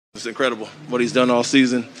it's incredible what he's done all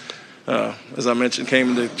season. As I mentioned, came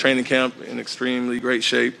into training camp in extremely great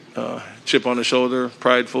shape, chip on the shoulder,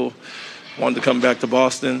 prideful, wanted to come back to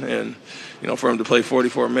Boston, and for him to play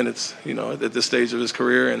 44 minutes, at this stage of his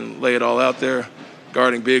career and lay it all out there,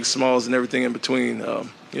 guarding bigs, smalls, and everything in between.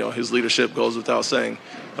 His leadership goes without saying.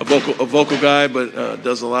 A vocal guy, but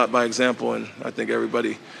does a lot by example, and I think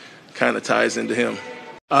everybody kind of ties into him.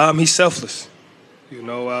 He's selfless.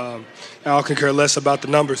 Al can care less about the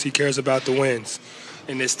numbers. He cares about the wins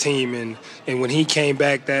in this team. And when he came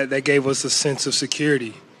back, that gave us a sense of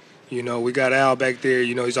security. We got Al back there.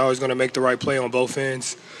 He's always going to make the right play on both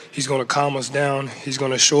ends. He's going to calm us down. He's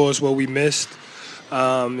going to show us what we missed.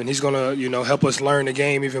 And he's going to, help us learn the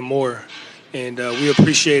game even more. And we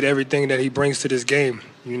appreciate everything that he brings to this game.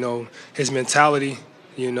 His mentality,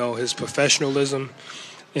 his professionalism.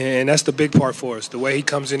 And that's the big part for us. The way he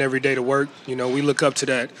comes in every day to work, we look up to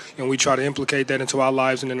that, and we try to implicate that into our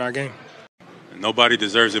lives and in our game. Nobody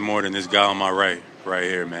deserves it more than this guy on my right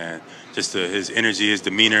here, man. Just his energy, his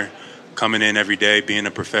demeanor, coming in every day, being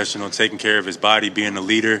a professional, taking care of his body, being a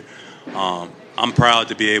leader. I'm proud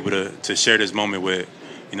to be able to share this moment with,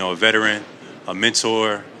 a veteran, a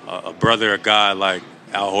mentor, a brother, a guy like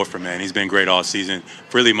Al Horford, man. He's been great all season,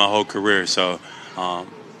 really my whole career. So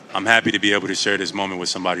I'm happy to be able to share this moment with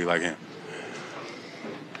somebody like him.